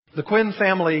The Quinn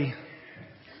family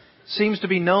seems to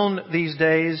be known these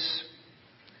days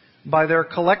by their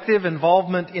collective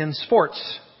involvement in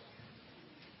sports.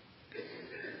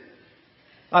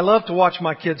 I love to watch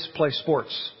my kids play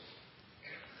sports.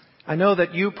 I know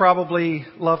that you probably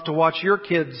love to watch your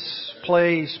kids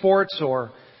play sports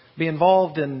or be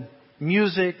involved in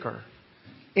music or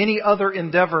any other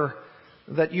endeavor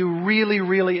that you really,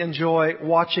 really enjoy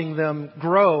watching them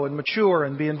grow and mature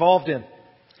and be involved in.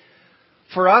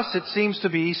 For us, it seems to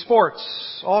be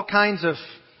sports, all kinds of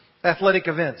athletic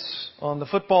events on the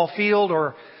football field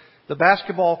or the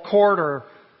basketball court or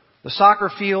the soccer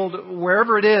field,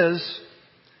 wherever it is.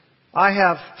 I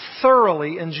have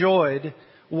thoroughly enjoyed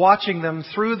watching them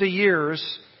through the years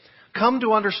come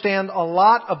to understand a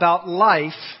lot about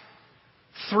life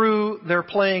through their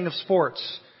playing of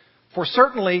sports. For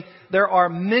certainly, there are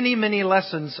many, many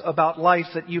lessons about life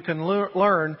that you can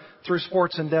learn through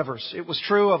sports endeavors. It was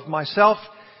true of myself.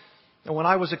 And when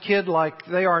I was a kid like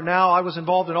they are now, I was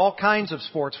involved in all kinds of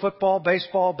sports: football,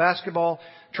 baseball, basketball,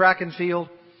 track and field.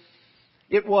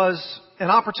 It was an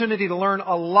opportunity to learn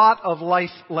a lot of life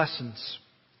lessons.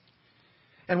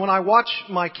 And when I watch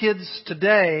my kids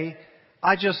today,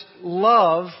 I just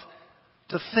love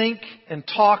to think and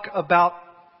talk about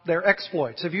their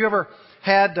exploits. Have you ever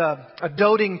had a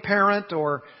doting parent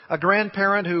or a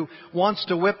grandparent who wants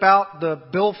to whip out the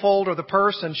billfold or the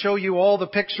purse and show you all the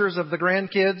pictures of the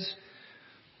grandkids?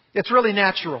 It's really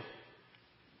natural.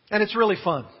 And it's really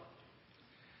fun.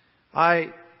 I,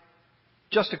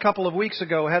 just a couple of weeks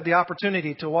ago, had the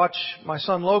opportunity to watch my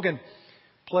son Logan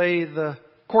play the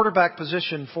quarterback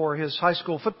position for his high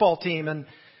school football team. And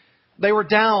they were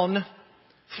down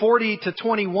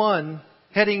 40-21,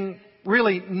 heading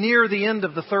really near the end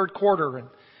of the third quarter. And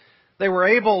they were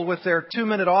able, with their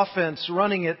 2-minute offense,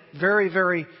 running it very,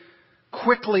 very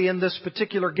quickly in this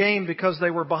particular game because they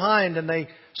were behind, and they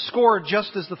scored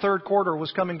just as the third quarter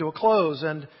was coming to a close.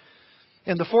 And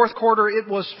in the fourth quarter, it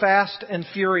was fast and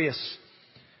furious.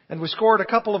 And we scored a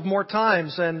couple of more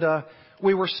times, and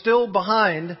we were still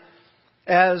behind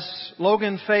as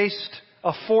Logan faced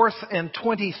a 4th and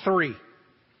 23.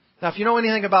 Now, if you know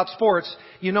anything about sports,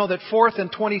 you know that 4th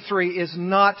and 23 is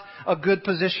not a good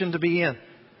position to be in.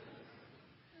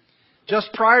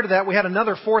 Just prior to that, we had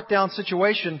another 4th down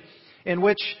situation in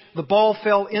which the ball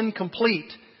fell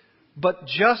incomplete. But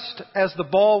just as the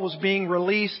ball was being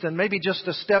released and maybe just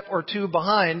a step or two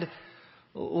behind,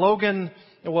 Logan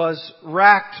was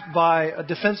racked by a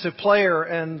defensive player,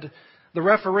 and the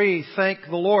referee, thank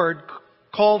the Lord,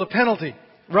 called a penalty,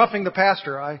 roughing the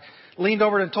passer. I leaned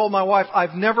over and told my wife,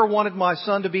 I've never wanted my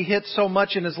son to be hit so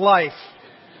much in his life.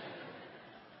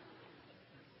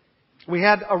 We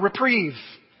had a reprieve.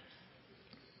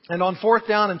 And on 4th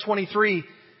down and 23,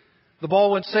 the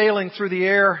ball went sailing through the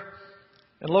air,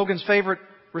 and Logan's favorite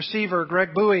receiver,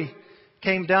 Greg Bowie,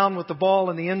 came down with the ball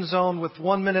in the end zone with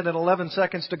 1 minute and 11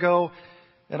 seconds to go,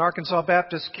 and Arkansas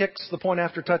Baptist kicks the point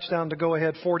after touchdown to go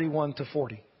ahead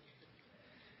 41-40.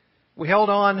 We held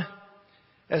on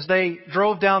as they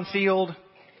drove downfield,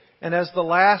 and as the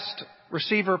last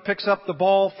receiver picks up the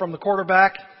ball from the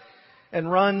quarterback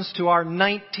and runs to our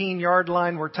 19-yard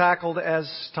line, we're tackled as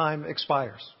time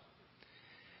expires.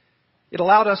 It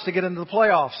allowed us to get into the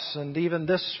playoffs, and even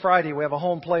this Friday we have a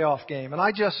home playoff game. And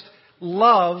I just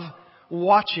love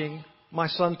watching my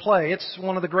son play. It's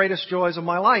one of the greatest joys of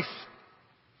my life.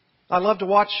 I love to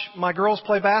watch my girls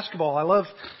play basketball. I love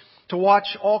to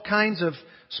watch all kinds of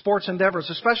sports endeavors,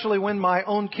 especially when my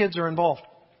own kids are involved.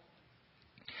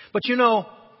 But you know,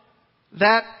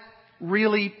 that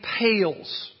really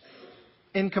pales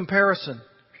in comparison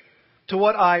to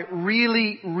what I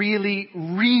really, really,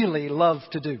 really love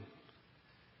to do.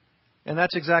 And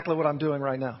that's exactly what I'm doing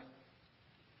right now.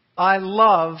 I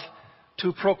love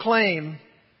to proclaim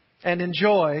and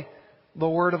enjoy the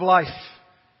Word of life.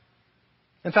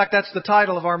 In fact, that's the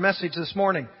title of our message this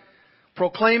morning.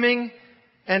 Proclaiming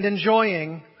and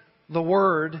enjoying the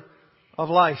Word of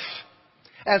life.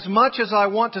 As much as I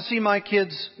want to see my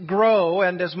kids grow,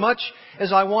 and as much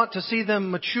as I want to see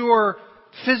them mature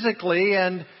physically,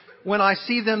 and when I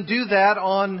see them do that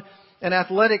on an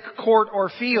athletic court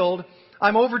or field,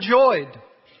 I'm overjoyed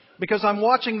because I'm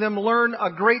watching them learn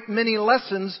a great many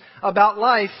lessons about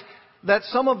life that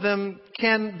some of them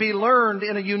can be learned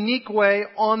in a unique way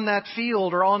on that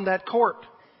field or on that court.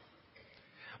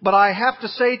 But I have to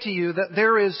say to you that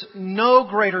there is no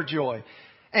greater joy.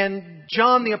 And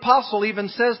John the Apostle even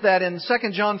says that in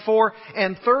 2 John 4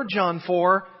 and 3 John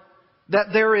 4, that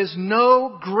there is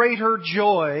no greater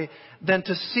joy than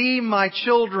to see my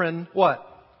children, what?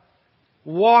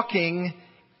 Walking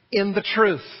in the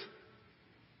truth.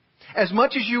 As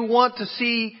much as you want to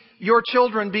see your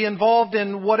children be involved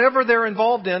in whatever they're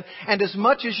involved in, and as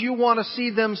much as you want to see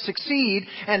them succeed,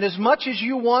 and as much as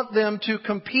you want them to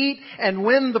compete and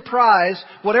win the prize,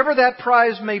 whatever that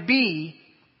prize may be,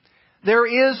 there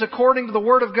is, according to the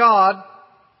Word of God,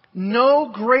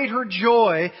 no greater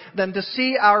joy than to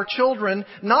see our children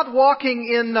not walking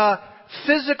in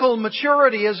physical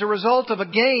maturity as a result of a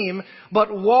game,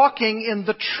 but walking in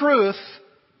the truth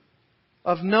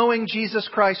of knowing Jesus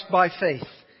Christ by faith.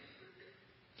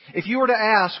 If you were to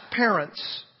ask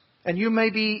parents, and you may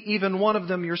be even one of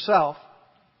them yourself,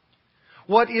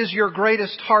 what is your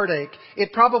greatest heartache?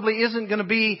 It probably isn't going to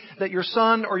be that your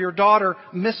son or your daughter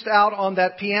missed out on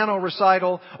that piano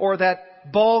recital or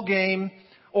that ball game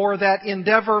or that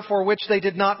endeavor for which they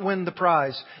did not win the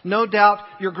prize. No doubt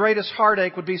your greatest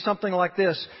heartache would be something like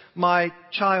this: my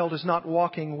child is not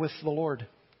walking with the Lord.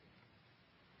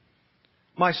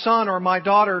 My son or my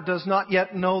daughter does not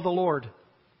yet know the Lord.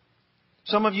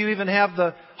 Some of you even have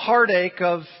the heartache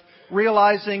of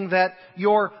realizing that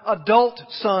your adult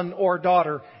son or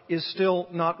daughter is still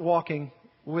not walking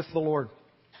with the Lord.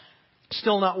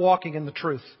 Still not walking in the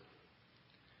truth.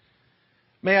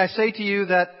 May I say to you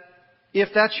that if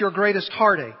that's your greatest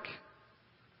heartache,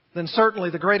 then certainly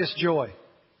the greatest joy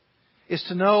is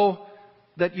to know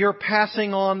that you're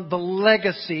passing on the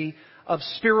legacy of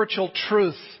spiritual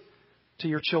truth to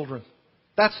your children.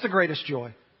 That's the greatest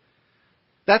joy.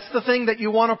 That's the thing that you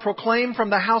want to proclaim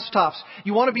from the housetops.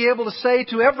 You want to be able to say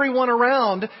to everyone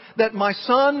around that my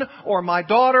son or my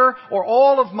daughter or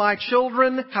all of my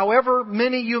children, however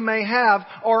many you may have,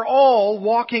 are all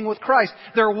walking with Christ.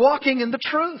 They're walking in the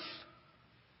truth.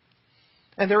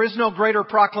 And there is no greater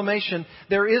proclamation,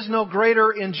 there is no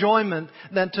greater enjoyment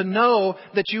than to know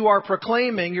that you are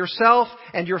proclaiming yourself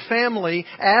and your family,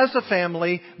 as a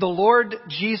family, the Lord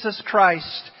Jesus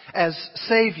Christ as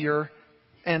Savior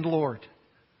and Lord.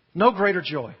 No greater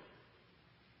joy.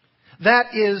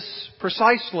 That is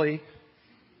precisely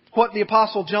what the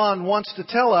Apostle John wants to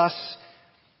tell us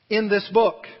in this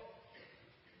book.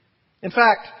 In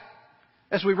fact,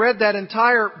 as we read that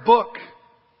entire book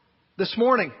this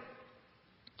morning,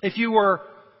 if you were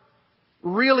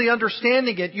really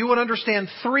understanding it, you would understand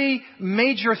three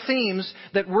major themes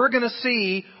that we're going to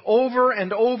see over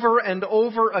and over and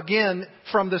over again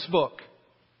from this book.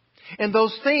 And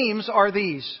those themes are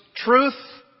these: truth,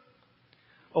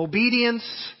 obedience,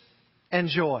 and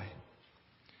joy.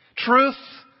 Truth,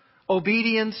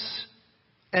 obedience,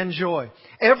 and joy.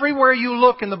 Everywhere you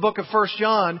look in the book of 1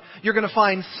 John, you're going to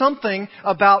find something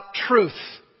about truth.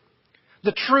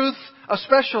 The truth,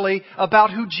 especially about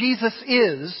who Jesus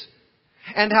is,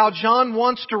 and how John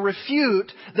wants to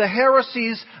refute the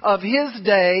heresies of his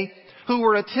day who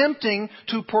were attempting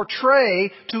to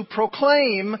portray, to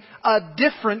proclaim a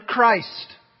different Christ,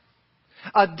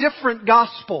 a different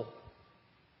gospel,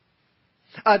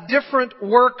 a different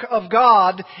work of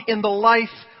God in the life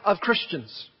of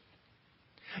Christians.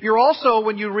 You're also,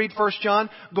 when you read 1 John,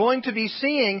 going to be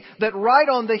seeing that right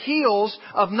on the heels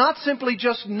of not simply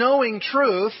just knowing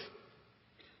truth,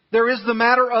 there is the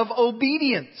matter of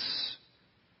obedience.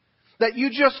 That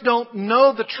you just don't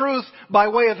know the truth by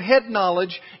way of head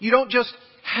knowledge. You don't just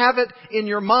have it in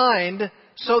your mind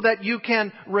so that you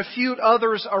can refute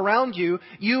others around you.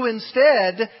 You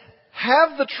instead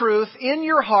have the truth in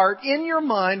your heart, in your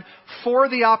mind, for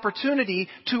the opportunity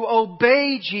to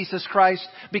obey Jesus Christ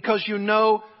because you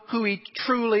know who He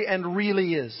truly and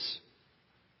really is.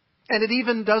 And it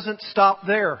even doesn't stop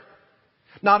there.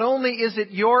 Not only is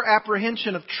it your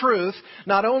apprehension of truth,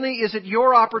 not only is it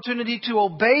your opportunity to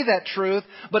obey that truth,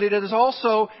 but it is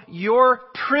also your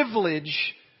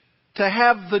privilege to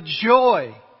have the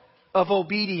joy of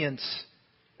obedience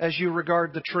as you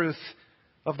regard the truth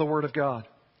of the Word of God.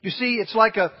 You see, it's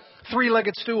like a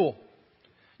three-legged stool.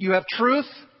 You have truth,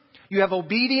 you have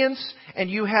obedience, and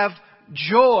you have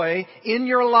joy in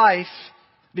your life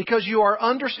because you are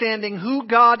understanding who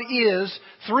God is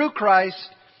through Christ.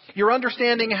 You're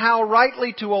understanding how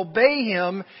rightly to obey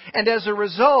Him, and as a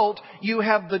result, you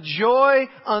have the joy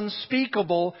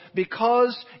unspeakable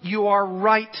because you are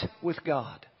right with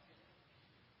God.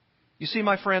 You see,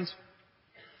 my friends,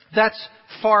 that's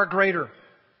far greater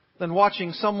than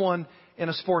watching someone in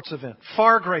a sports event.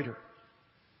 Far greater.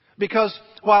 Because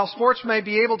while sports may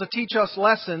be able to teach us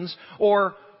lessons,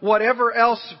 or whatever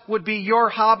else would be your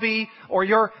hobby or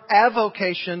your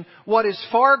avocation, what is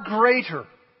far greater,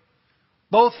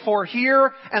 both for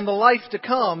here and the life to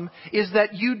come, is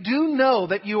that you do know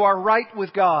that you are right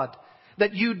with God.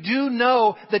 That you do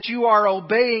know that you are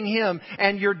obeying Him.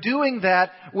 And you're doing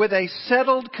that with a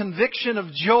settled conviction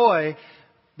of joy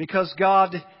because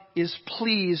God is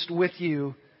pleased with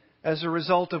you as a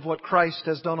result of what Christ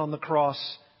has done on the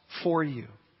cross for you.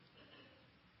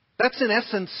 That's in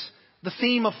essence the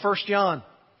theme of 1 John.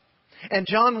 And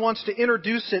John wants to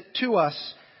introduce it to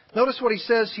us. Notice what he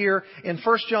says here in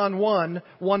 1 John 1,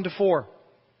 1-4.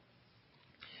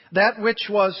 That which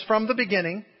was from the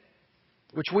beginning,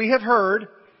 which we have heard,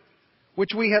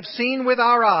 which we have seen with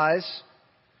our eyes,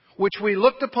 which we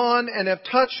looked upon and have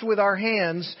touched with our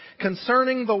hands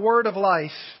concerning the word of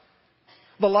life.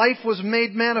 The life was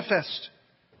made manifest,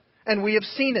 and we have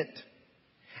seen it,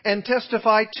 and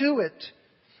testify to it,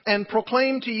 and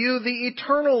proclaim to you the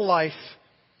eternal life,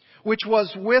 which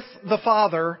was with the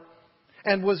Father,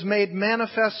 and was made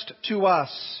manifest to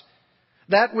us.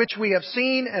 That which we have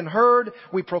seen and heard,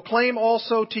 we proclaim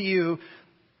also to you,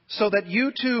 so that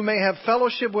you too may have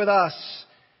fellowship with us.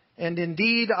 And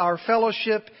indeed, our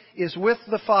fellowship is with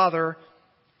the Father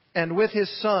and with His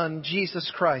Son,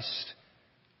 Jesus Christ.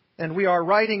 And we are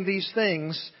writing these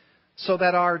things so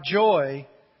that our joy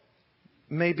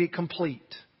may be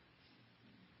complete.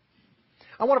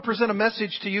 I want to present a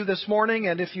message to you this morning,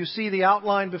 and if you see the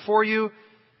outline before you,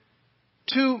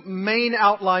 two main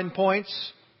outline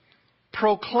points: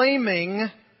 proclaiming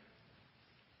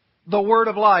the word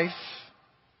of life,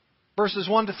 verses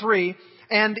 1-3,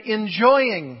 and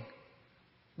enjoying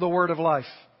the word of life,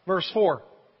 verse 4.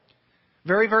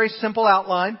 Very, very simple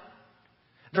outline.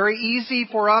 Very easy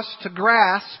for us to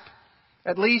grasp,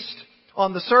 at least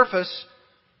on the surface,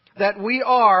 that we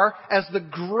are, as the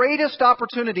greatest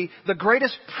opportunity, the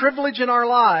greatest privilege in our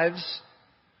lives,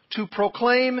 to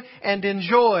proclaim and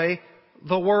enjoy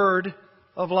the word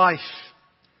of life.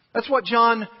 That's what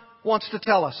John wants to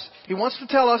tell us. He wants to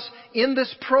tell us in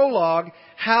this prologue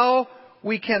how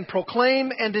we can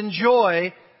proclaim and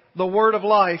enjoy the word of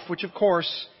life, which of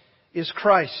course is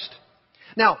Christ.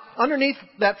 Now, underneath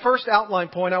that first outline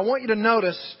point, I want you to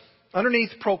notice,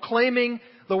 underneath proclaiming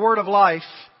the word of life,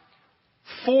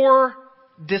 4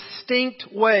 distinct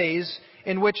ways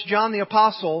in which John the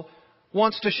Apostle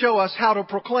wants to show us how to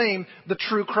proclaim the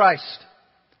true Christ.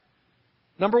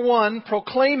 Number 1,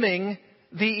 proclaiming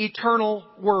the eternal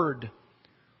word.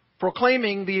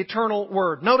 Proclaiming the eternal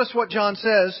word. Notice what John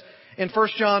says in 1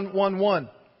 John 1:1.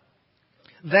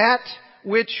 That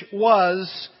which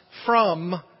was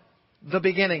from the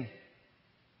beginning.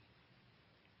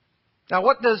 Now,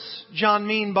 what does John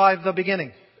mean by the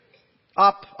beginning?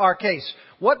 Up our case.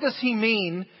 What does he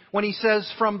mean when he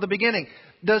says from the beginning?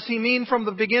 Does he mean from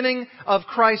the beginning of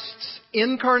Christ's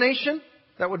incarnation?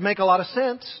 That would make a lot of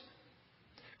sense.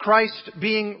 Christ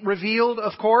being revealed,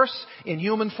 of course, in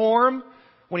human form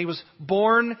when He was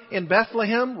born in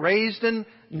Bethlehem, raised in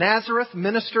Nazareth,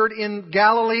 ministered in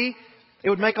Galilee. It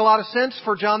would make a lot of sense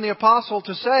for John the Apostle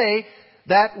to say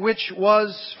that which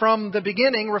was from the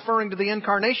beginning, referring to the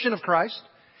incarnation of Christ.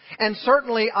 And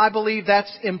certainly I believe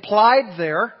that's implied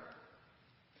there.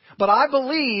 But I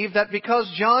believe that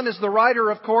because John is the writer,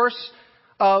 of course,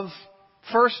 of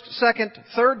 1st, 2nd,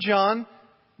 3rd John,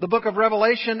 the book of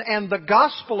Revelation, and the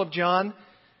Gospel of John,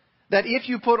 that if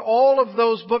you put all of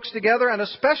those books together, and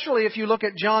especially if you look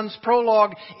at John's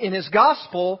prologue in his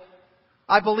Gospel,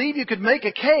 I believe you could make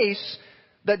a case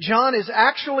that John is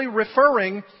actually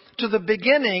referring to the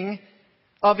beginning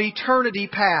of eternity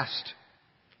past.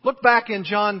 Look back in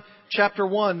John chapter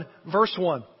 1, verse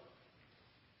 1.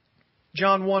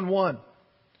 John 1:1.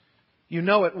 You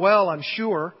know it well, I'm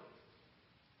sure.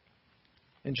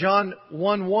 In John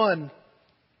 1:1,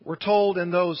 we're told in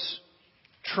those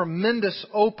tremendous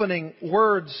opening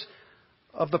words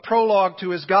of the prologue to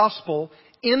his gospel,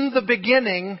 in the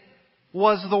beginning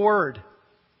was the Word.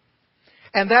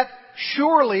 And that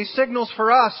surely signals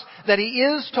for us that he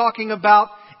is talking about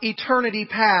eternity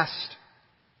past.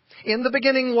 In the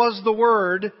beginning was the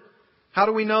Word. How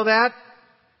do we know that?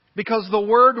 Because the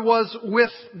Word was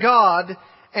with God,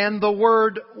 and the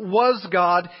Word was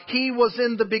God. He was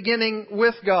in the beginning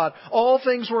with God. All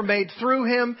things were made through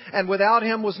Him, and without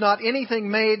Him was not anything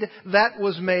made that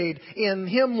was made. In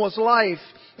Him was life,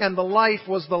 and the life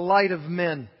was the light of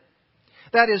men.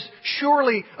 That is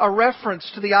surely a reference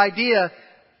to the idea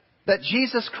that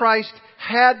Jesus Christ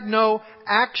had no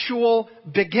actual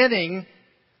beginning,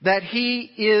 that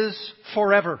He is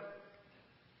forever.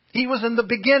 He was in the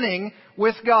beginning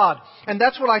with God. And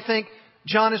that's what I think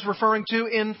John is referring to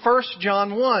in 1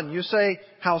 John 1. You say,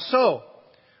 how so?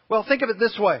 Well, think of it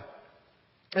this way.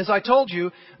 As I told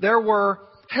you, there were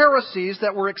heresies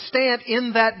that were extant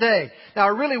in that day. Now, I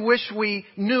really wish we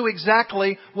knew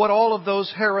exactly what all of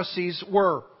those heresies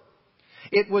were.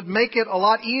 It would make it a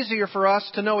lot easier for us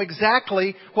to know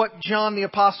exactly what John the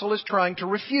Apostle is trying to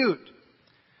refute.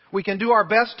 We can do our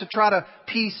best to try to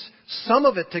piece some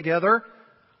of it together,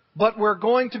 but we're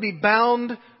going to be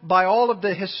bound by all of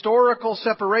the historical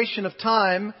separation of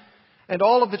time and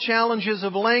all of the challenges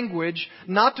of language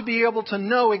not to be able to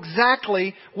know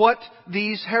exactly what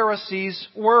these heresies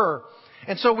were.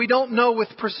 And so we don't know with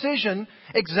precision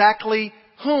exactly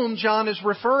whom John is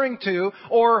referring to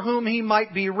or whom he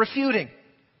might be refuting.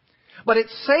 But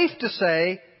it's safe to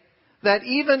say that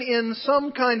even in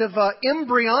some kind of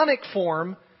embryonic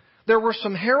form, there were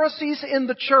some heresies in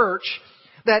the church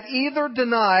that either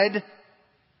denied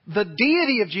the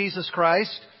deity of Jesus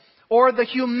Christ or the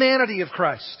humanity of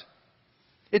Christ.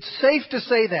 It's safe to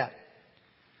say that.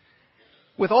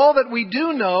 With all that we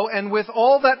do know and with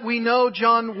all that we know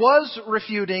John was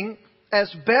refuting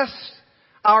as best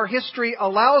our history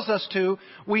allows us to,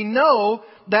 we know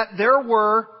that there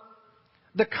were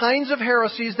the kinds of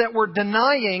heresies that were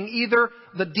denying either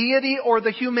the deity or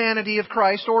the humanity of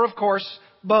Christ, or of course,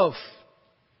 both.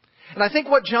 And I think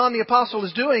what John the Apostle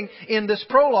is doing in this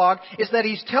prologue is that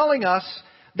he's telling us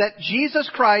that Jesus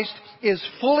Christ is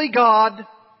fully God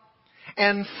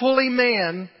and fully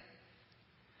man,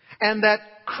 and that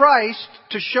Christ,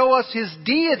 to show us His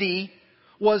deity,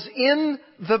 was in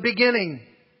the beginning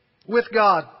with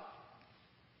God.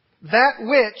 That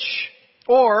which,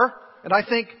 or, and I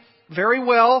think very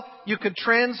well you could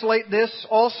translate this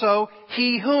also,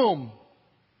 He whom.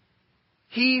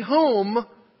 He whom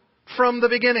from the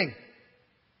beginning.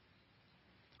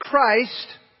 Christ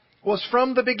was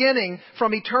from the beginning,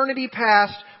 from eternity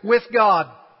past, with God.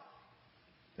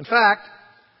 In fact,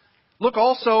 look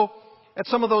also at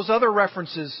some of those other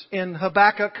references in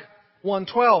Habakkuk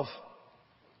 1:12.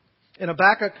 In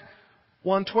Habakkuk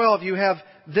 1:12, you have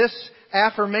this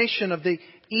affirmation of the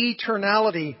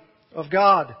eternality of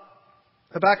God.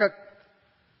 Habakkuk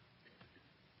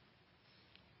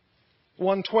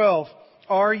 1:12.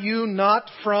 Are you not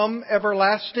from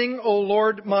everlasting, O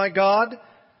Lord my God,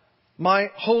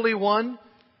 my Holy One?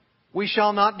 We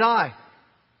shall not die.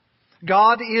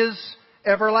 God is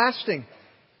everlasting.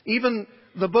 Even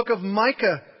the book of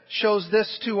Micah shows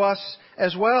this to us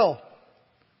as well.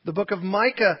 The book of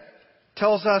Micah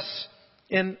tells us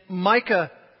in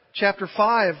Micah chapter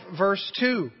 5, verse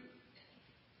 2.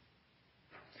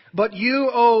 But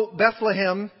you, O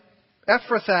Bethlehem,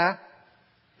 Ephrathah,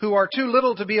 who are too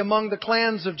little to be among the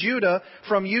clans of Judah,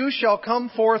 from you shall come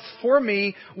forth for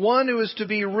me one who is to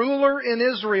be ruler in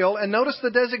Israel. And notice the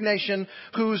designation,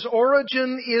 whose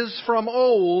origin is from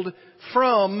old,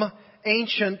 from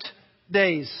ancient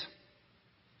days.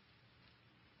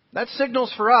 That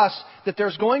signals for us that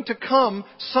there's going to come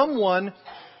someone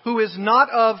who is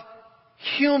not of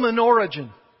human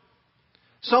origin.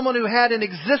 Someone who had an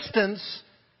existence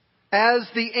as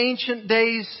the ancient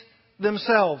days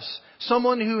themselves.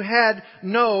 Someone who had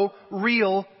no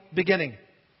real beginning.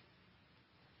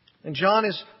 And John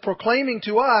is proclaiming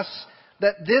to us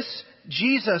that this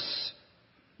Jesus,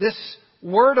 this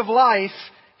Word of life,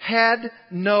 had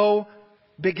no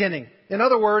beginning. In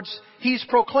other words, he's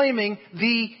proclaiming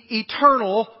the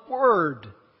eternal Word.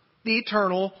 The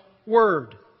eternal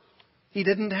Word. He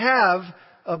didn't have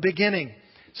a beginning.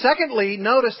 Secondly,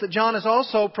 notice that John is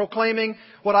also proclaiming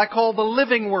what I call the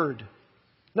living Word.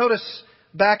 Notice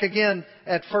back again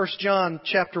at 1 John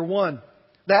chapter 1.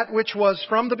 That which was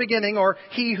from the beginning, or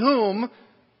He who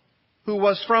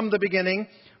was from the beginning,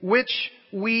 which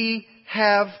we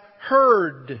have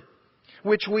heard,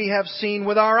 which we have seen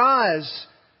with our eyes,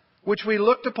 which we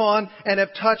looked upon and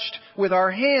have touched with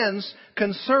our hands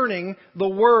concerning the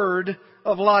Word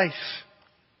of life.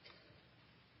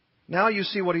 Now you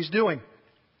see what he's doing.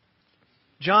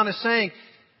 John is saying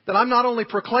that I'm not only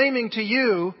proclaiming to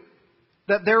you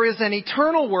that there is an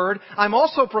eternal Word, I'm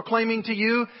also proclaiming to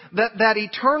you that that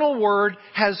eternal Word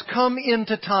has come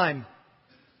into time.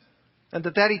 And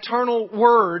that that eternal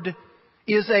Word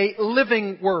is a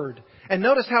living Word. And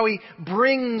notice how he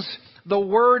brings the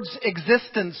Word's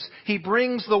existence, he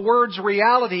brings the Word's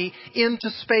reality into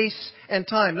space and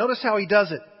time. Notice how he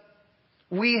does it.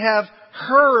 We have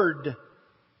heard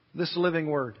this living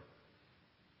Word.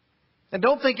 And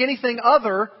don't think anything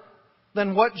other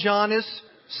than what John is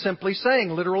simply saying,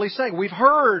 literally saying. We've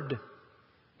heard,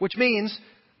 which means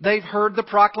they've heard the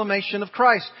proclamation of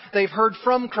Christ. They've heard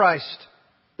from Christ.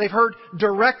 They've heard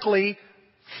directly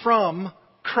from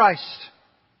Christ.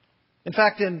 In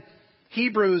fact, in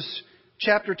Hebrews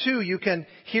chapter 2, you can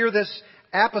hear this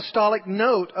apostolic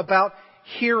note about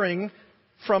hearing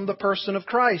from the person of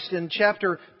Christ. In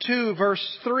chapter 2,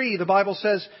 verse 3, the Bible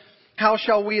says, how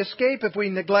shall we escape if we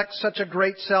neglect such a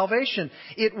great salvation?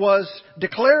 It was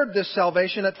declared, this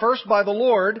salvation, at first by the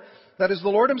Lord, that is the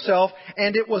Lord Himself,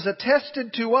 and it was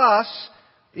attested to us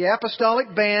the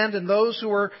apostolic band and those who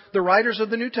were the writers of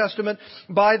the New Testament,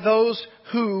 by those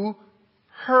who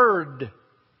heard.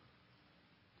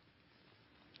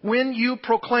 When you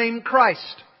proclaim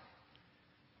Christ,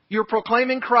 you're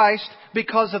proclaiming Christ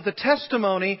because of the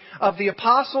testimony of the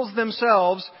apostles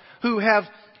themselves, who have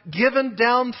given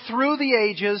down through the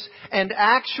ages an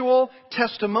actual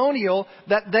testimonial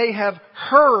that they have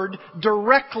heard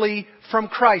directly from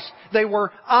Christ. They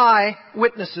were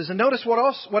eyewitnesses. And notice what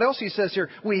else he says here.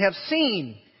 We have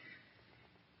seen.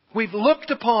 We've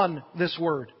looked upon this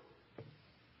Word.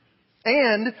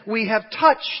 And we have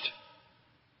touched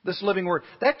this living Word.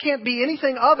 That can't be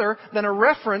anything other than a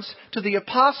reference to the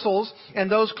apostles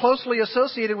and those closely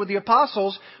associated with the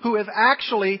apostles who have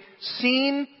actually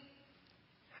seen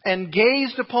and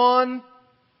gazed upon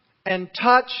and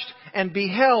touched and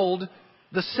beheld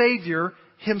the Savior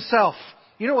Himself.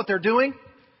 You know what they're doing?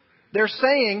 They're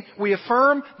saying, we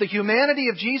affirm the humanity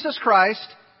of Jesus Christ,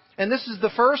 and this is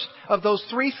the first of those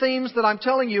three themes that I'm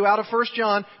telling you out of 1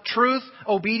 John, truth,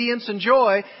 obedience, and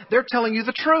joy. They're telling you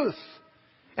the truth.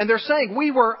 And they're saying,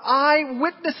 we were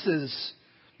eyewitnesses.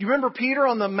 You remember Peter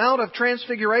on the Mount of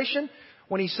Transfiguration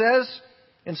when he says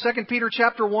in 2 Peter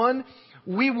chapter 1,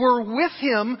 we were with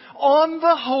Him on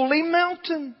the holy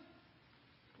mountain.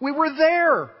 We were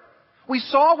there. We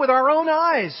saw with our own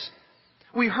eyes.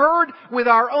 We heard with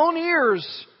our own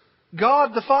ears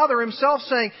God the Father Himself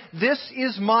saying, this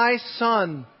is my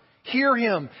Son. Hear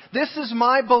Him. This is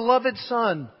my beloved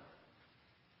Son.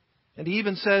 And He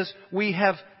even says, we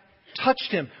have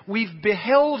touched Him. We've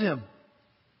beheld Him.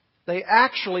 They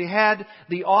actually had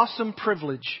the awesome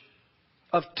privilege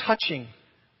of touching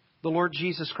the Lord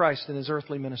Jesus Christ in His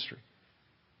earthly ministry.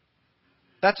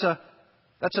 That's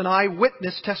an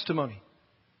eyewitness testimony.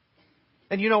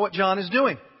 And you know what John is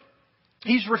doing?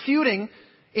 He's refuting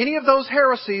any of those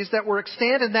heresies that were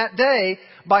extant in that day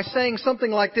by saying something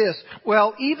like this.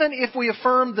 Well, even if we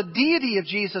affirm the deity of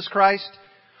Jesus Christ,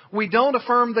 we don't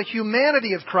affirm the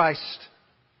humanity of Christ.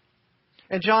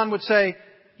 And John would say,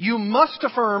 you must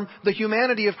affirm the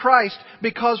humanity of Christ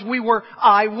because we were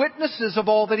eyewitnesses of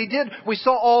all that He did. We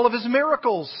saw all of His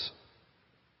miracles.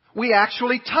 We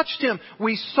actually touched Him.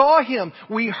 We saw Him.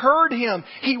 We heard Him.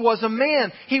 He was a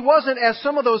man. He wasn't, as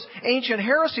some of those ancient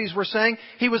heresies were saying,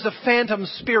 He was a phantom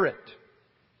spirit.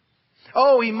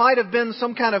 Oh, He might have been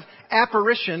some kind of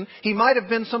apparition. He might have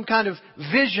been some kind of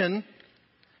vision.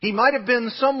 He might have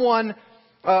been someone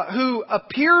who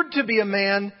appeared to be a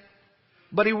man,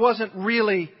 but He wasn't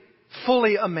really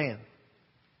fully a man.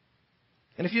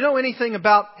 And if you know anything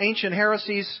about ancient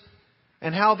heresies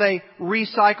and how they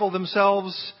recycle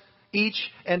themselves each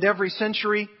and every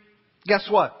century, guess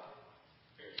what?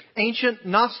 Ancient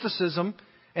Gnosticism,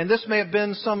 and this may have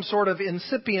been some sort of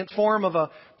incipient form of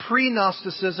a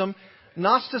pre-Gnosticism,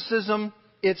 Gnosticism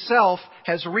itself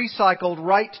has recycled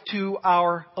right to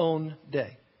our own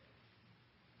day.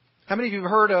 How many of you have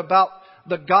heard about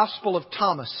the Gospel of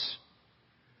Thomas?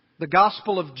 The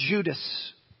Gospel of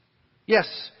Judas? Yes,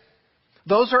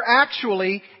 those are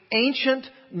actually ancient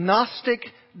Gnostic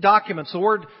documents. The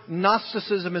word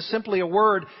Gnosticism is simply a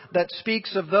word that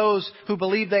speaks of those who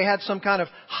believed they had some kind of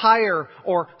higher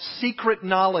or secret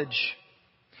knowledge.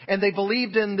 And they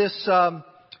believed in this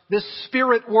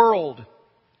spirit world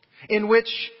in which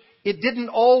it didn't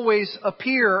always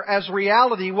appear as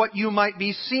reality what you might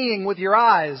be seeing with your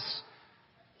eyes.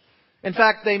 In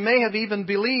fact, they may have even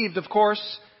believed, of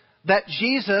course, that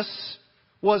Jesus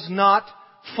was not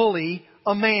fully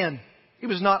a man. He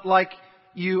was not like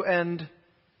you and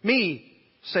me,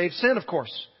 save sin, of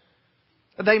course.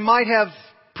 They might have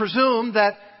presumed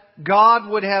that God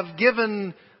would have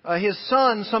given His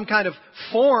Son some kind of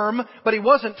form, but He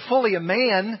wasn't fully a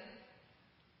man.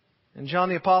 And John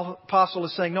the Apostle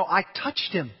is saying, no, I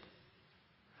touched Him.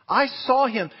 I saw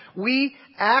Him. We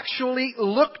actually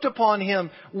looked upon Him.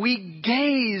 We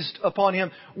gazed upon Him.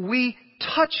 We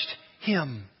touched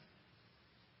Him.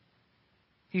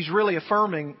 He's really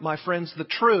affirming, my friends, the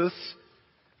truth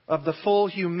of the full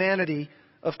humanity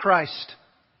of Christ.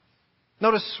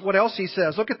 Notice what else he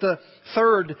says. Look at the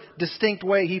third distinct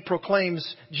way he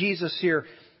proclaims Jesus here.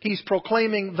 He's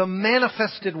proclaiming the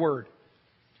manifested Word.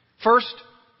 First,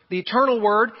 the eternal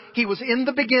Word. He was in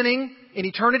the beginning, in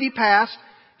eternity past.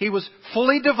 He was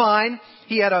fully divine.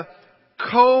 He had a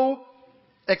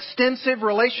co-extensive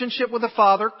relationship with the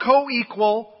Father,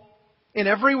 co-equal in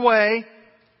every way.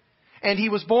 And He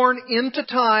was born into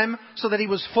time so that He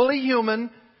was fully human,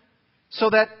 so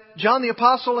that John the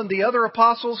Apostle and the other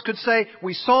apostles could say,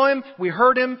 we saw Him, we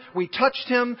heard Him, we touched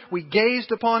Him, we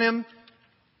gazed upon Him.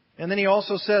 And then he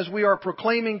also says, we are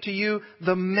proclaiming to you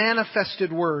the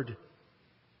manifested Word.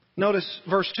 Notice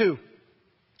verse 2,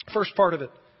 first part of it.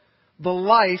 the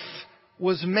life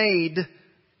was made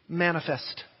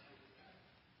manifest.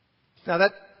 Now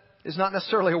that is not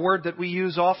necessarily a word that we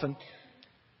use often,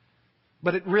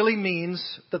 but it really means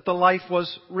that the life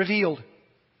was revealed.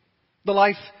 The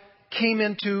life came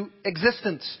into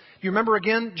existence. You remember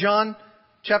again, John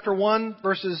chapter 1,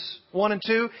 verses 1 and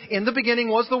 2? In the beginning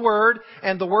was the Word,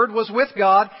 and the Word was with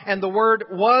God, and the Word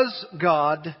was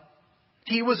God.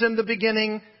 He was in the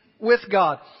beginning with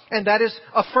God. And that is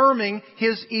affirming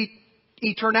His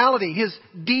eternality, His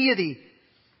deity,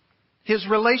 His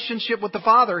relationship with the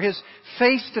Father, His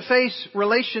face-to-face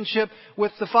relationship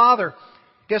with the Father.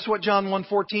 Guess what John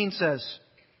 1:14 says?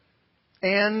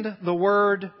 And the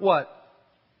Word, what?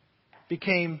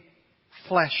 Became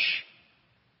flesh.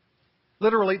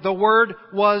 Literally, the Word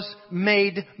was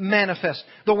made manifest.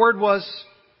 The Word was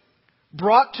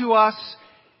brought to us,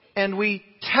 and we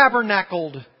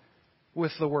tabernacled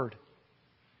with the Word.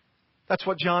 That's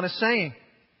what John is saying.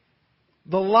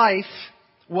 The life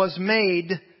was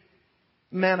made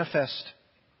manifest.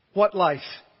 What life?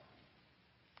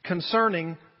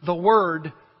 Concerning the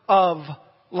Word of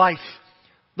life.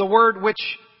 The Word which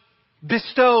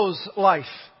bestows life.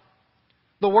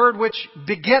 The Word which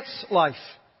begets life.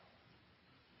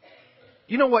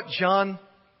 You know what John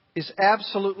is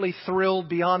absolutely thrilled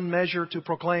beyond measure to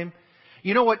proclaim?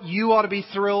 You know what you ought to be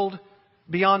thrilled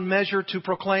beyond measure to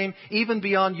proclaim? Even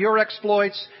beyond your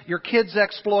exploits, your kids'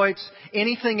 exploits,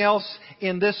 anything else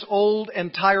in this old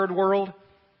and tired world?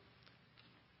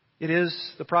 It is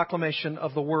the proclamation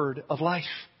of the Word of life.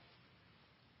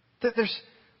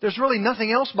 There's really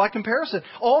nothing else by comparison.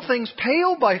 All things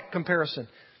pale by comparison.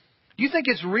 Do you think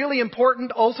it's really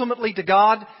important ultimately to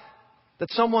God that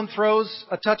someone throws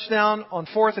a touchdown on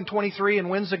 4th and 23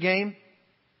 and wins a game?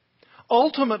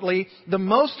 Ultimately, the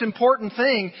most important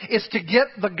thing is to get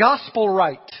the gospel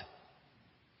right.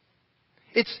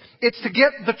 It's to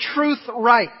get the truth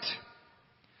right.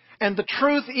 And the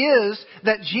truth is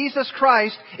that Jesus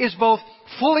Christ is both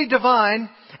fully divine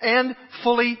and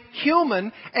fully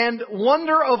human. And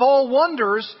wonder of all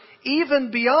wonders,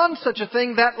 even beyond such a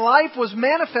thing, that life was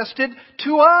manifested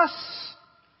to us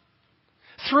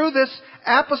through this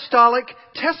apostolic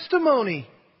testimony.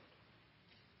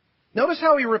 Notice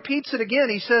how he repeats it again.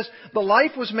 He says, the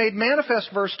life was made manifest,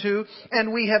 verse 2,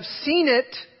 and we have seen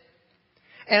it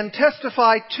and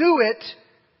testify to it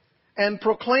and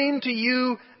proclaim to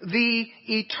you the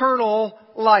eternal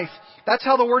life. That's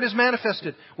how the Word is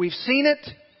manifested. We've seen it,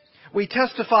 we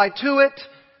testify to it,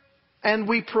 and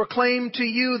we proclaim to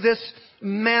you this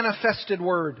manifested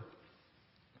Word.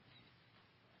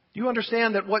 You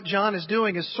understand that what John is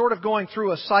doing is sort of going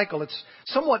through a cycle. It's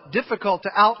somewhat difficult to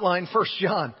outline 1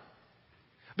 John.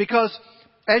 Because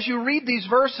as you read these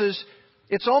verses,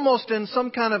 it's almost in some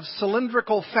kind of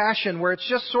cylindrical fashion where it's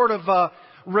just sort of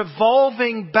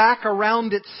revolving back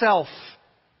around itself.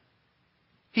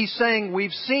 He's saying,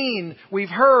 we've seen, we've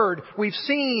heard, we've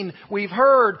seen, we've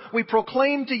heard. We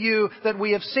proclaim to you that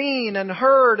we have seen and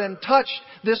heard and touched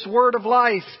this word of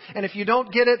life. And if you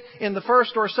don't get it in the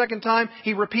first or second time,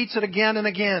 he repeats it again and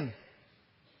again.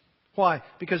 Why?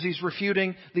 Because he's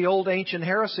refuting the old ancient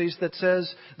heresies that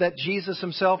says that Jesus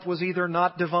himself was either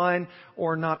not divine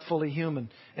or not fully human.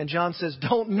 And John says,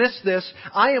 don't miss this.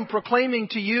 I am proclaiming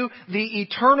to you the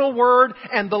eternal Word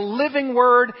and the living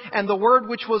Word and the Word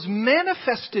which was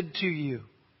manifested to you.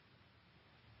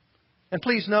 And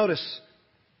please notice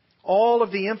all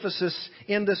of the emphasis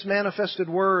in this manifested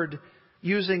Word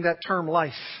using that term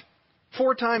life.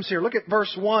 4 times here. Look at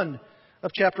verse 1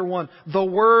 of chapter 1. The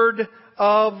Word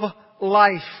of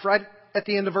life, right at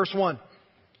the end of verse 1.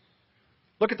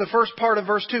 Look at the first part of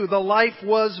verse 2. The life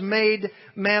was made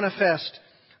manifest.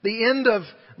 The end of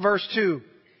verse 2.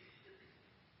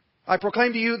 I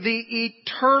proclaim to you the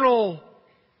eternal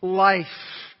life.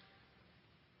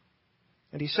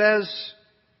 And he says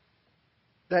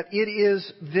that it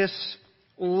is this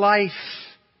life,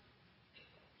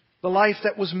 the life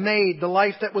that was made, the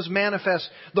life that was manifest,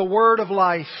 the Word of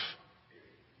life.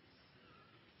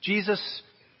 Jesus,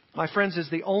 my friends, is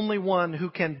the only one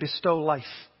who can bestow life.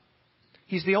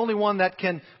 He's the only one that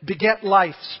can beget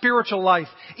life, spiritual life,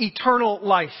 eternal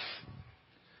life.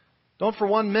 Don't for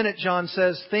 1 minute, John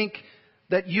says, think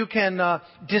that you can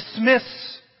dismiss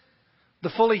the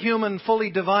fully human,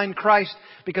 fully divine Christ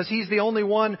because He's the only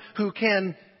one who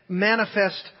can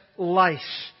manifest life.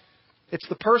 It's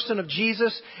the person of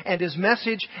Jesus and His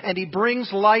message, and He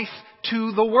brings life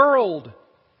to the world.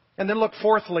 And then look,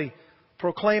 fourthly,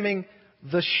 proclaiming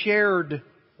the shared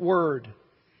Word.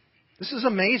 This is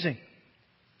amazing.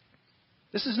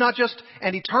 This is not just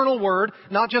an eternal Word,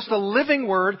 not just a living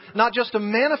Word, not just a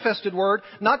manifested Word,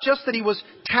 not just that He was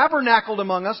tabernacled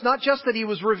among us, not just that He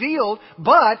was revealed,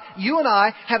 but you and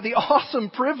I have the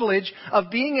awesome privilege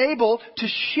of being able to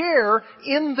share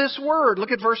in this Word.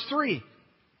 Look at verse 3.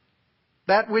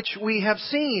 That which we have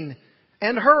seen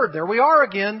and heard. There we are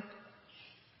again.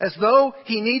 As though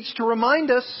He needs to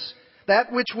remind us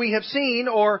that which we have seen,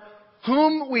 or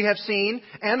whom we have seen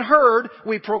and heard,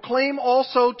 we proclaim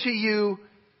also to you,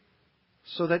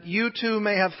 so that you too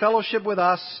may have fellowship with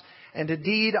us. And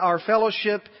indeed, our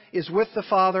fellowship is with the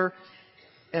Father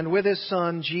and with His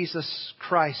Son, Jesus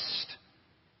Christ.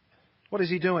 What is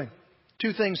He doing?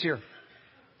 Two things here.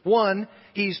 One,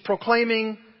 He's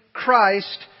proclaiming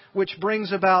Christ, which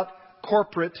brings about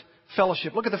corporate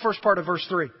fellowship. Look at the first part of verse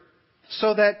 3.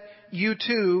 So that you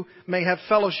too may have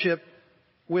fellowship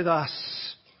with us.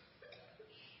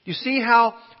 You see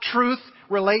how truth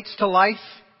relates to life?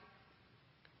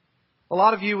 A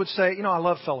lot of you would say, I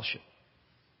love fellowship.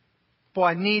 Boy,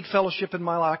 I need fellowship in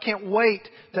my life. I can't wait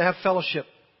to have fellowship.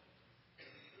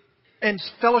 And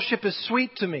fellowship is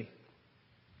sweet to me.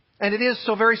 And it is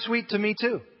so very sweet to me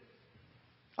too.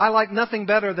 I like nothing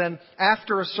better than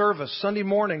after a service, Sunday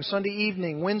morning, Sunday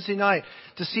evening, Wednesday night,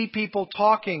 to see people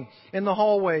talking in the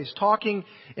hallways, talking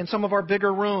in some of our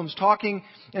bigger rooms, talking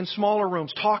in smaller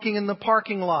rooms, talking in the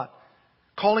parking lot,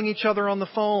 calling each other on the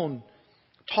phone,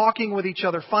 talking with each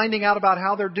other, finding out about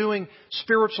how they're doing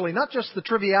spiritually, not just the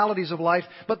trivialities of life,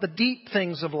 but the deep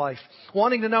things of life,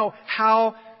 wanting to know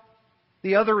how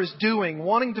the other is doing,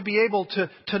 wanting to be able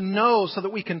to know so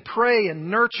that we can pray and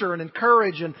nurture and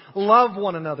encourage and love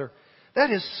one another.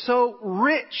 That is so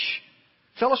rich.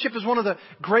 Fellowship is one of the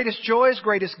greatest joys,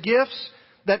 greatest gifts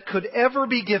that could ever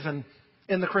be given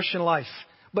in the Christian life.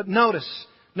 But notice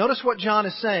what John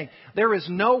is saying. There is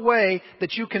no way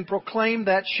that you can proclaim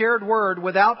that shared word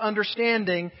without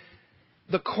understanding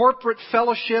the corporate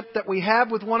fellowship that we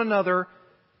have with one another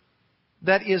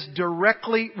that is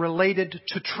directly related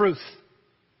to truth.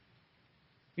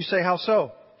 You say, how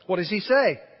so? What does he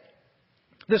say?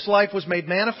 This life was made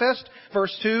manifest,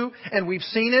 verse 2, and we've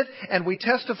seen it, and we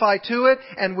testify to it,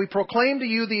 and we proclaim to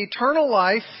you the eternal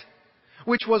life,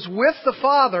 which was with the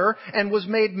Father, and was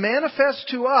made manifest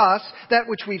to us. That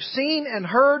which we've seen and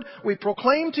heard, we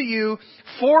proclaim to you,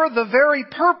 for the very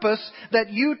purpose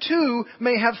that you too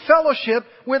may have fellowship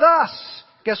with us.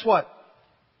 Guess what?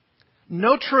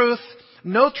 No truth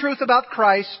about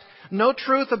Christ, no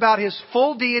truth about His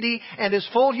full deity and His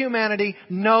full humanity,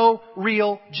 no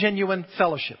real, genuine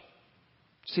fellowship.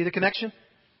 See the connection?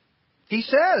 He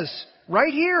says,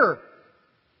 right here,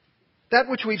 that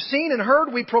which we've seen and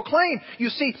heard, we proclaim. You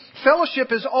see,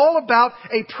 fellowship is all about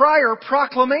a prior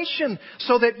proclamation,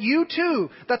 so that you too,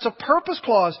 that's a purpose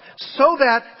clause, so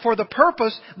that for the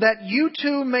purpose that you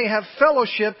too may have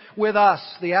fellowship with us,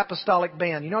 the apostolic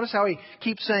band. You notice how he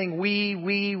keeps saying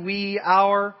we,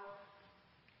 our?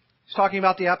 He's talking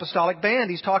about the apostolic band.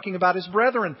 He's talking about his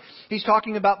brethren. He's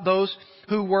talking about those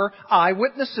who were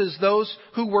eyewitnesses, those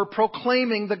who were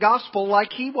proclaiming the gospel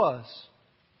like he was.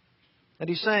 And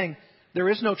he's saying, there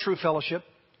is no true fellowship.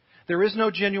 There is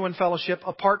no genuine fellowship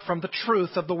apart from the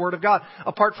truth of the Word of God,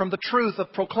 apart from the truth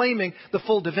of proclaiming the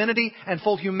full divinity and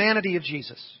full humanity of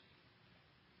Jesus.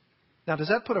 Now, does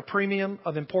that put a premium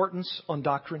of importance on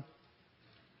doctrine?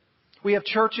 We have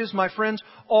churches, my friends,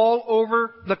 all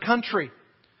over the country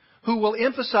who will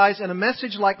emphasize in a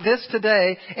message like this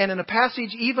today, and in a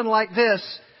passage even like this,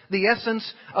 the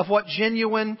essence of what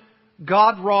genuine,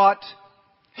 God-wrought,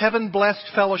 heaven-blessed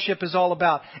fellowship is all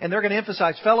about. And they're going to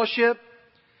emphasize fellowship,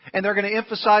 and they're going to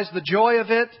emphasize the joy of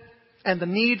it and the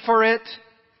need for it,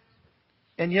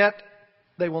 and yet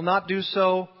they will not do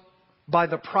so by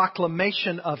the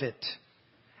proclamation of it.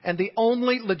 And the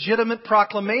only legitimate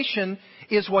proclamation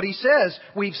is what he says.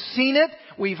 We've seen it,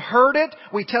 we've heard it,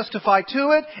 we testify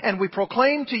to it, and we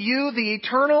proclaim to you the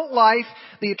eternal life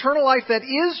that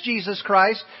is Jesus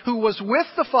Christ, who was with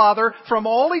the Father from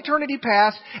all eternity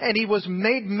past, and He was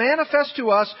made manifest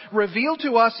to us, revealed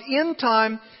to us in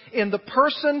time, in the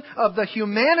person of the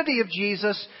humanity of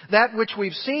Jesus. That which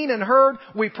we've seen and heard,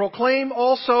 we proclaim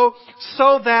also,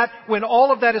 so that when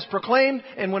all of that is proclaimed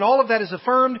and when all of that is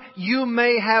affirmed, you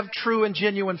may have true and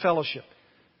genuine fellowship.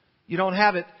 You don't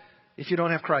have it if you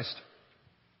don't have Christ.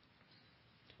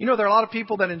 You know, there are a lot of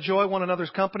people that enjoy one another's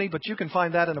company, but you can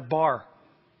find that in a bar.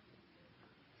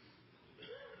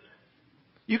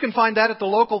 You can find that at the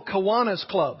local Kiwanis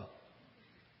Club.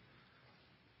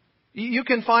 You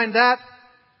can find that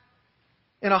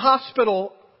in a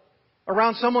hospital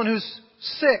around someone who's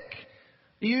sick,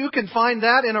 You can find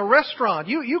that in a restaurant.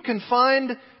 You can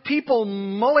find people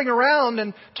mulling around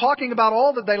and talking about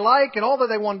all that they like and all that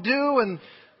they want to do, and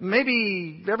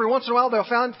maybe every once in a while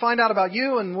they'll find out about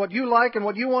you and what you like and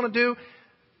what you want to do.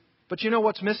 But you know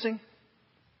what's missing?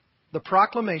 The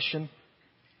proclamation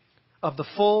of the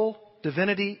full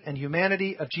divinity and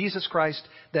humanity of Jesus Christ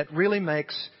that really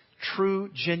makes true,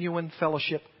 genuine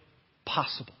fellowship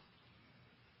possible.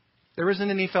 There isn't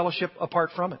any fellowship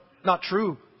apart from it. Not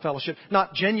true fellowship,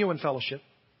 not genuine fellowship.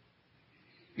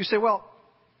 You say, well,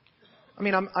 I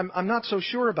mean, I'm not so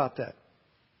sure about that.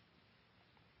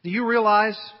 Do you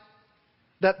realize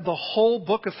that the whole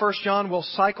book of 1 John will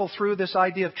cycle through this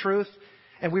idea of truth?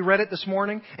 And we read it this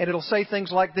morning, and it'll say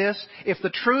things like this. If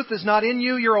the truth is not in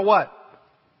you, you're a what?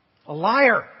 A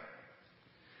liar.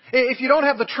 If you don't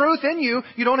have the truth in you,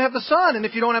 you don't have the Son. And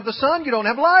if you don't have the Son, you don't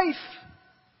have life.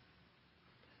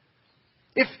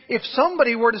 If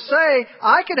somebody were to say,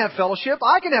 I can have fellowship,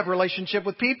 I can have relationship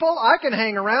with people, I can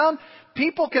hang around,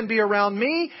 people can be around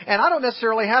me, and I don't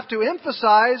necessarily have to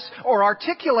emphasize or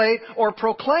articulate or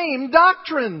proclaim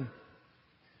doctrine.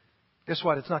 Guess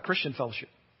what? It's not Christian fellowship.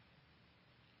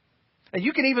 And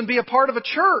you can even be a part of a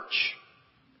church.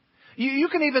 You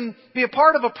can even be a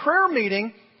part of a prayer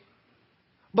meeting,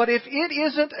 but if it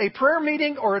isn't a prayer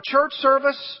meeting or a church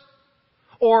service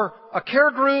or a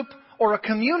care group or a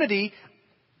community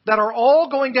that are all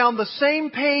going down the same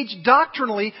page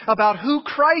doctrinally about who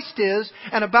Christ is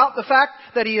and about the fact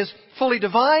that He is fully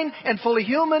divine and fully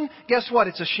human, guess what?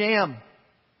 It's a sham.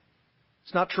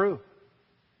 It's not true.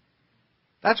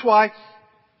 That's why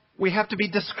we have to be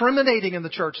discriminating in the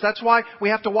church. That's why we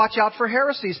have to watch out for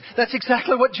heresies. That's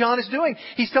exactly what John is doing.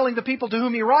 He's telling the people to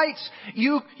whom he writes,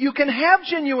 you can have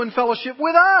genuine fellowship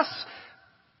with us,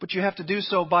 but you have to do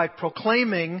so by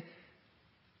proclaiming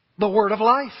the word of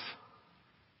life.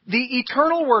 The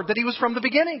eternal Word that He was from the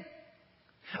beginning.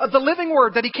 The living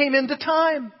Word that He came into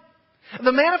time.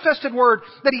 The manifested Word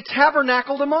that He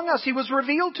tabernacled among us. He was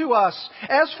revealed to us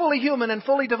as fully human and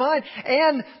fully divine.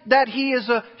 And that He is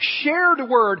a shared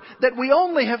Word, that we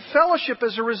only have fellowship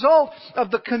as a result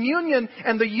of the communion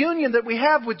and the union that we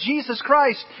have with Jesus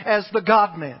Christ as the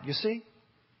God-man. You see?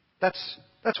 That's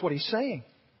what He's saying.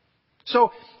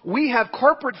 So we have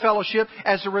corporate fellowship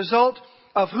as a result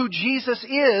of who Jesus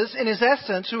is in His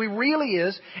essence, who He really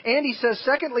is. And He says,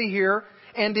 secondly here,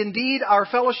 and indeed our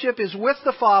fellowship is with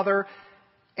the Father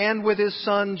and with His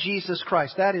Son, Jesus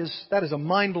Christ. That is a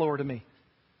mind blower to me.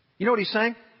 You know what He's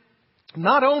saying?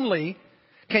 Not only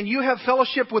can you have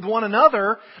fellowship with one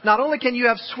another, not only can you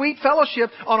have sweet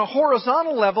fellowship on a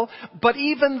horizontal level, but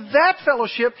even that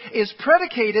fellowship is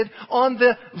predicated on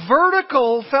the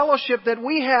vertical fellowship that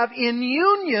we have in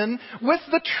union with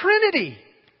the Trinity.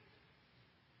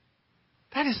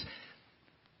 That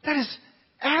is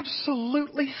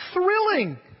absolutely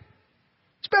thrilling.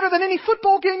 It's better than any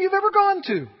football game you've ever gone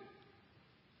to.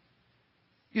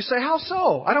 You say, how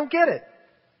so? I don't get it.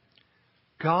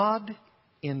 God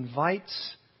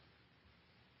invites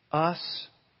us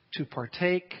to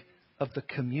partake of the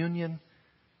communion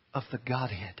of the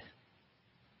Godhead.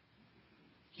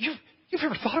 You've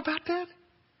ever thought about that?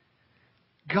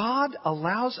 God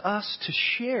allows us to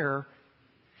share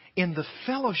in the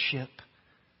fellowship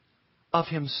of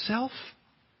Himself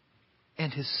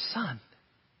and His Son.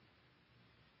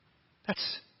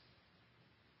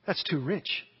 That's too rich.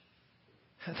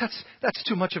 That's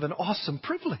too much of an awesome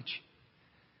privilege.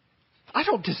 I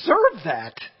don't deserve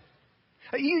that.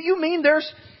 You mean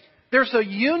there's a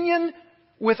union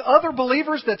with other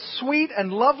believers that's sweet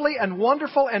and lovely and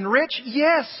wonderful and rich?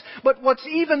 Yes. But what's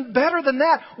even better than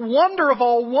that, wonder of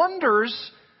all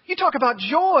wonders, you talk about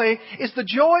joy, is the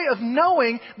joy of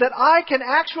knowing that I can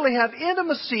actually have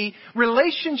intimacy,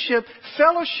 relationship,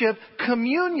 fellowship,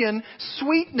 communion,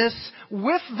 sweetness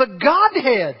with the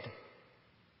Godhead.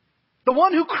 The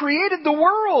one who created the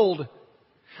world.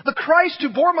 The Christ who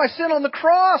bore my sin on the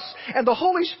cross, and the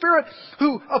Holy Spirit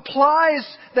who applies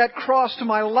that cross to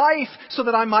my life so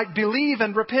that I might believe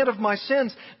and repent of my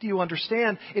sins. Do you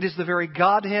understand? It is the very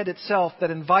Godhead itself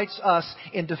that invites us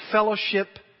into fellowship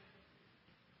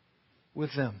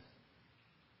with them.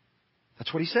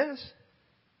 That's what He says.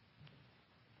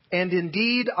 And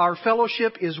indeed, our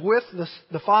fellowship is with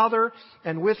the Father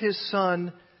and with His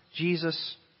Son,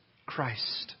 Jesus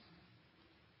Christ.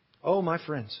 Oh, my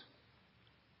friends.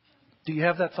 Do you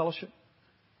have that fellowship?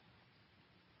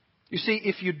 You see,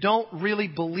 if you don't really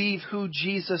believe who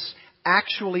Jesus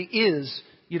actually is,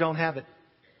 you don't have it.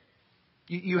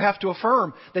 You have to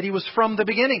affirm that He was from the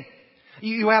beginning.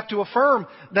 You have to affirm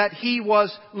that He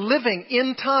was living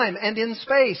in time and in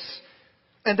space,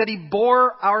 and that He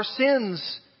bore our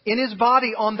sins in His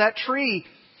body on that tree,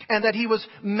 and that He was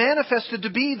manifested to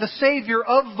be the Savior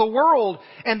of the world,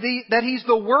 and that He's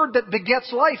the Word that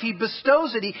begets life. He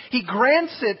bestows it. He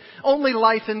grants it only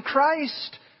life in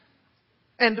Christ.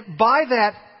 And by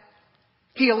that,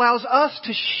 He allows us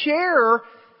to share,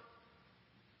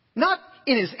 not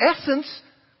in His essence,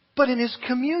 but in His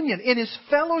communion, in His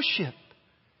fellowship,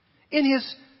 in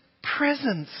His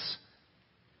presence.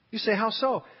 You say, how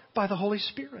so? By the Holy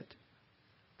Spirit.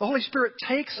 The Holy Spirit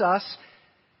takes us,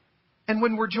 and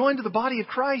when we're joined to the body of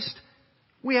Christ,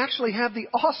 we actually have the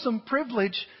awesome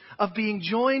privilege of being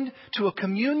joined to a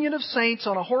communion of saints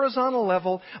on a horizontal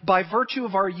level by virtue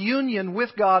of our union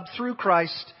with God through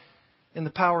Christ in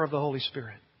the power of the Holy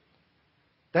Spirit.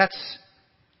 That's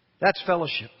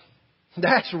fellowship.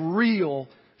 That's real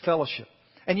fellowship.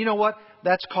 And you know what?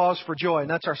 That's cause for joy. And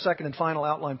that's our second and final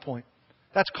outline point.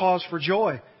 That's cause for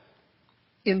joy.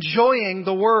 Enjoying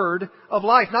the word of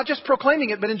life. Not just proclaiming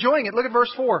it, but enjoying it. Look at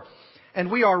verse 4. And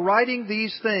we are writing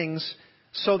these things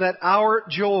so that our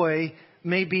joy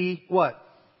may be what?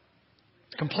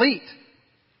 Complete.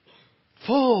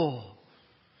 Full.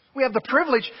 We have the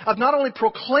privilege of not only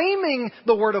proclaiming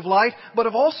the word of life, but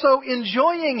of also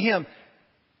enjoying Him.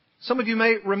 Some of you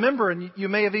may remember, and you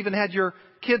may have even had your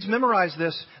kids memorize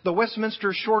this, the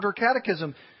Westminster Shorter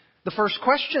Catechism. The first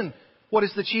question, what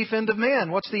is the chief end of man?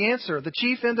 What's the answer? The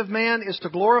chief end of man is to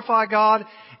glorify God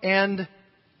and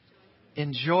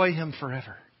enjoy Him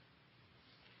forever.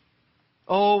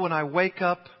 Oh, when I wake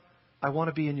up, I want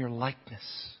to be in your likeness.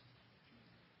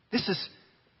 This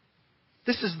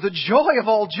is the joy of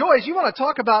all joys. You want to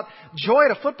talk about joy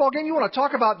at a football game? You want to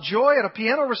talk about joy at a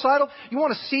piano recital? You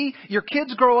want to see your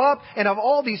kids grow up and have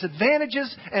all these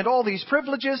advantages and all these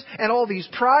privileges and all these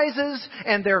prizes,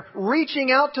 and they're reaching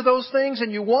out to those things,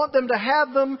 and you want them to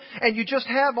have them, and you just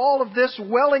have all of this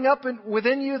welling up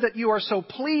within you that you are so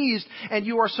pleased and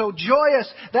you are so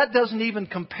joyous. That doesn't even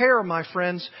compare, my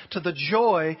friends, to the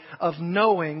joy of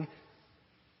knowing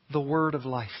the word of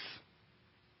life.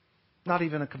 Not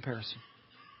even a comparison.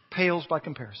 Pales by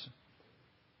comparison.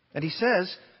 And he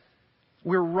says,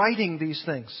 we're writing these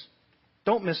things.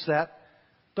 Don't miss that.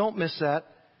 Don't miss that.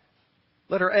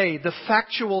 Letter A, the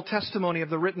factual testimony of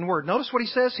the written word. Notice what he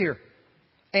says here.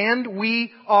 And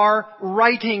we are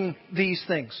writing these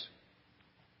things.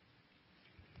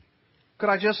 Could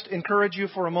I just encourage you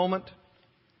for a moment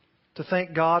to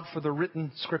thank God for the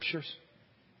written Scriptures?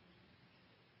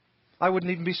 I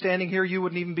wouldn't even be standing here. You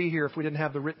wouldn't even be here if we didn't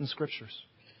have the written Scriptures.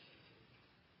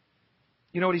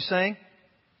 You know what he's saying?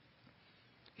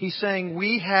 He's saying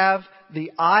we have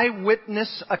the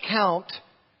eyewitness account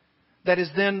that is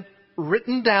then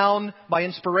written down by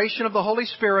inspiration of the Holy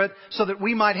Spirit so that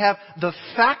we might have the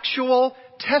factual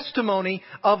testimony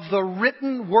of the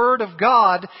written Word of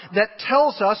God that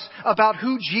tells us about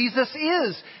who Jesus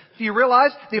is. Do you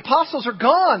realize the apostles are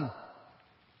gone?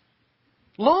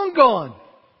 Long gone.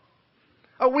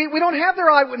 We don't have their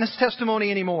eyewitness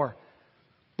testimony anymore.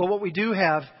 But what we do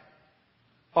have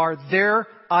are their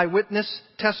eyewitness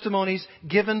testimonies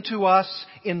given to us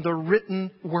in the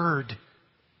written Word.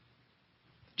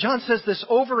 John says this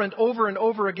over and over and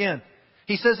over again.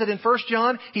 He says it in 1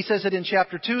 John. He says it in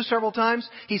chapter 2 several times.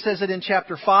 He says it in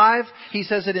chapter 5. He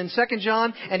says it in 2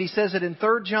 John. And he says it in 3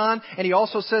 John. And he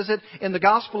also says it in the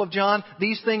Gospel of John.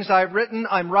 These things I've written,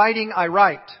 I'm writing, I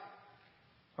write.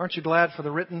 Aren't you glad for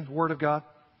the written Word of God?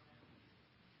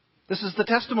 This is the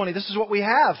testimony. This is what we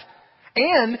have.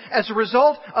 And as a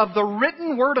result of the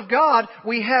written Word of God,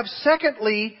 we have,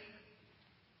 secondly,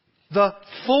 the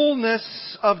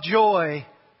fullness of joy.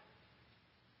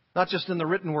 Not just in the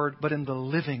written Word, but in the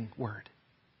living Word.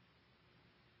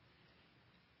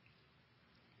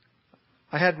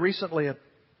 I had recently a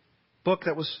book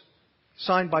that was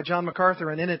signed by John MacArthur,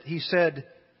 and in it he said,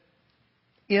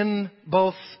 in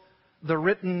both the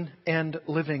written and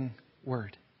living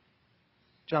Word.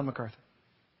 John MacArthur.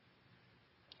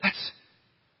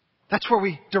 That's where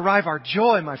we derive our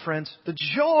joy, my friends. The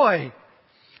joy.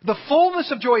 The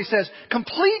fullness of joy, he says.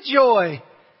 Complete joy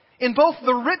in both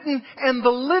the written and the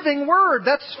living Word.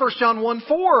 That's 1 John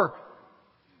 1:4.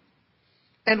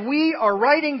 And we are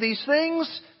writing these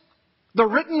things, the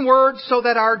written Word, so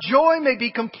that our joy may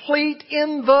be complete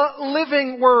in the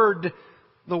living Word,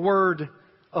 the Word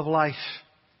of life.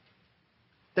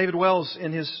 David Wells,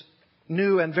 in his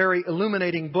new and very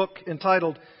illuminating book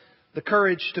entitled The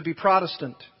Courage to be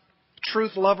Protestant,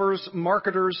 Truth Lovers,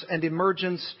 Marketers, and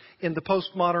Emergence in the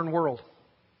Postmodern World,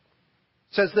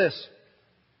 says this: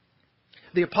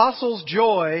 the apostles'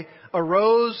 joy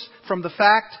arose from the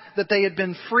fact that they had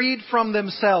been freed from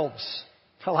themselves.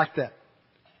 I like that.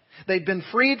 They'd been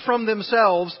freed from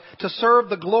themselves to serve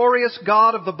the glorious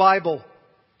God of the Bible.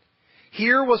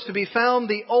 Here was to be found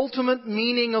the ultimate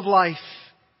meaning of life,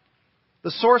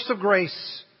 the source of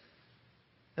grace,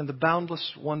 and the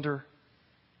boundless wonder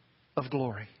of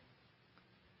glory.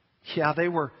 Yeah, they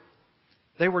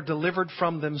were delivered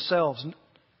from themselves.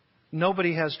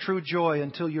 Nobody has true joy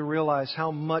until you realize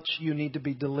how much you need to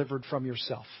be delivered from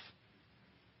yourself.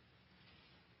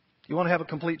 You want to have a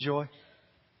complete joy?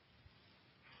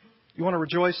 You want to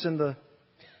rejoice in the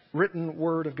written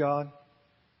Word of God?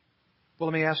 Well,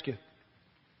 let me ask you.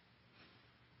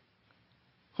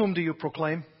 Whom do you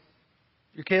proclaim?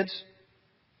 Your kids?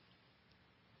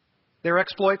 Their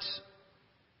exploits?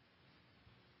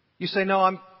 You say, no,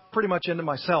 I'm pretty much into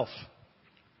myself.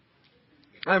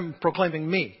 I'm proclaiming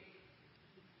me.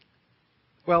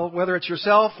 Well, whether it's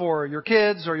yourself or your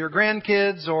kids or your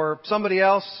grandkids or somebody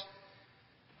else,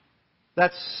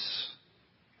 that's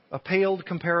a paled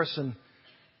comparison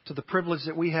to the privilege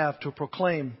that we have to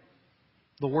proclaim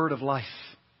the word of life.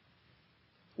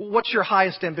 What's your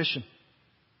highest ambition?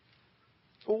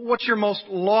 What's your most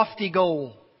lofty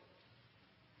goal?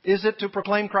 Is it to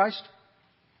proclaim Christ?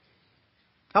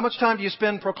 How much time do you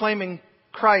spend proclaiming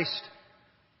Christ,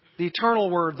 the eternal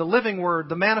Word, the living Word,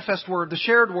 the manifest Word, the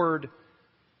shared Word,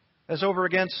 as over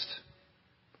against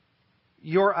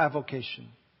your avocation,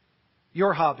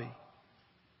 your hobby,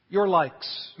 your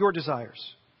likes, your desires?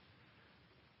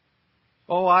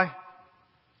 Oh, I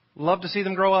love to see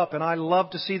them grow up and I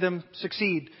love to see them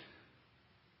succeed.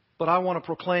 But I want to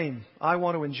proclaim, I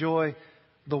want to enjoy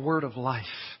the word of life.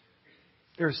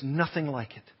 There's nothing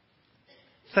like it.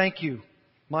 Thank you,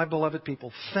 my beloved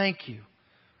people. Thank you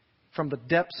from the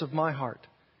depths of my heart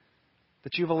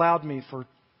that you've allowed me for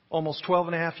almost 12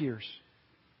 and a half years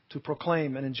to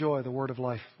proclaim and enjoy the word of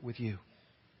life with you.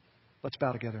 Let's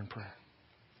bow together in prayer.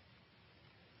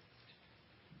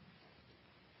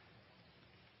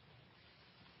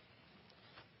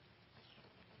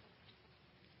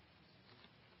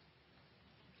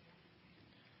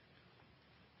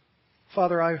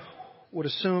 Father, I would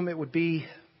assume it would be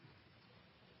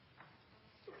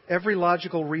every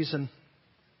logical reason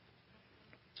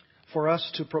for us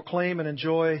to proclaim and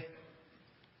enjoy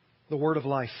the word of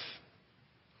life.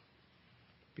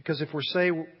 Because if we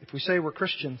say we're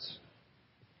Christians,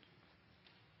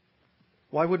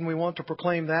 why wouldn't we want to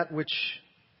proclaim that which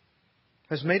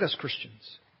has made us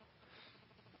Christians?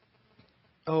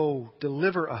 Oh,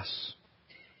 deliver us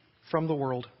from the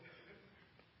world.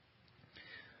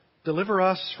 Deliver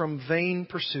us from vain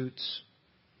pursuits.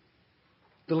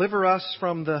 Deliver us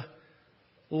from the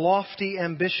lofty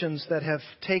ambitions that have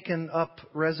taken up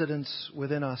residence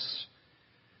within us,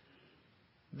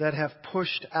 that have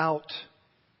pushed out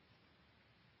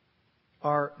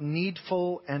our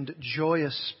needful and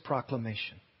joyous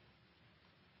proclamation.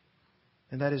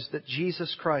 And that is that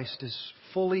Jesus Christ is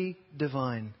fully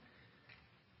divine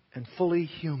and fully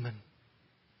human.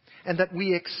 And that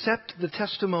we accept the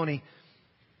testimony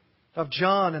of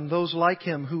John and those like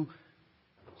him who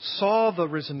saw the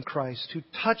risen Christ, who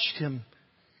touched Him,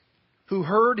 who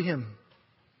heard Him,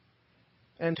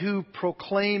 and who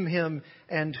proclaim Him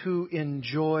and who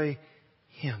enjoy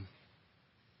Him.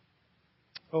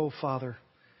 Oh, Father,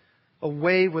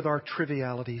 away with our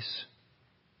trivialities.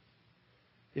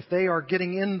 If they are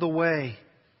getting in the way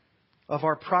of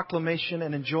our proclamation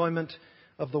and enjoyment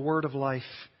of the word of life,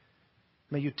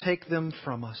 may You take them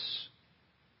from us.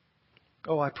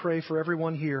 Oh, I pray for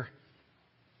everyone here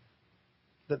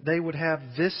that they would have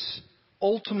this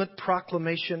ultimate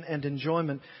proclamation and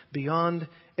enjoyment beyond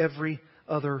every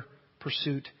other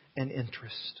pursuit and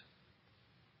interest.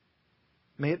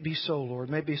 May it be so, Lord.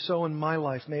 May it be so in my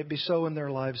life. May it be so in their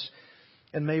lives.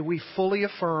 And may we fully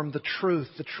affirm the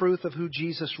truth of who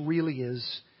Jesus really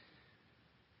is.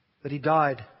 That He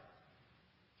died,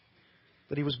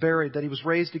 that He was buried, that He was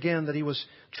raised again, that He was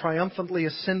triumphantly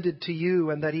ascended to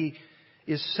You, and that He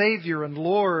is Savior and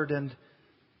Lord, and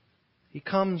He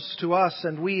comes to us,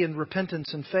 and we in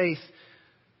repentance and faith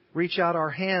reach out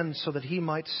our hands so that He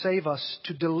might save us,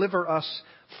 to deliver us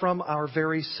from our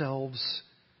very selves,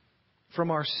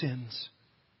 from our sins,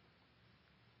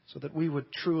 so that we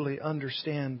would truly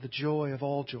understand the joy of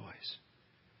all joys,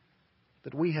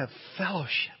 that we have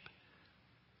fellowship,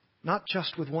 not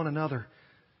just with one another,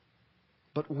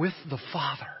 but with the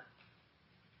Father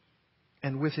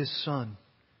and with His Son,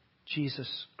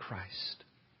 Jesus Christ,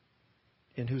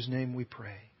 in whose name we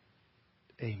pray.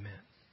 Amen.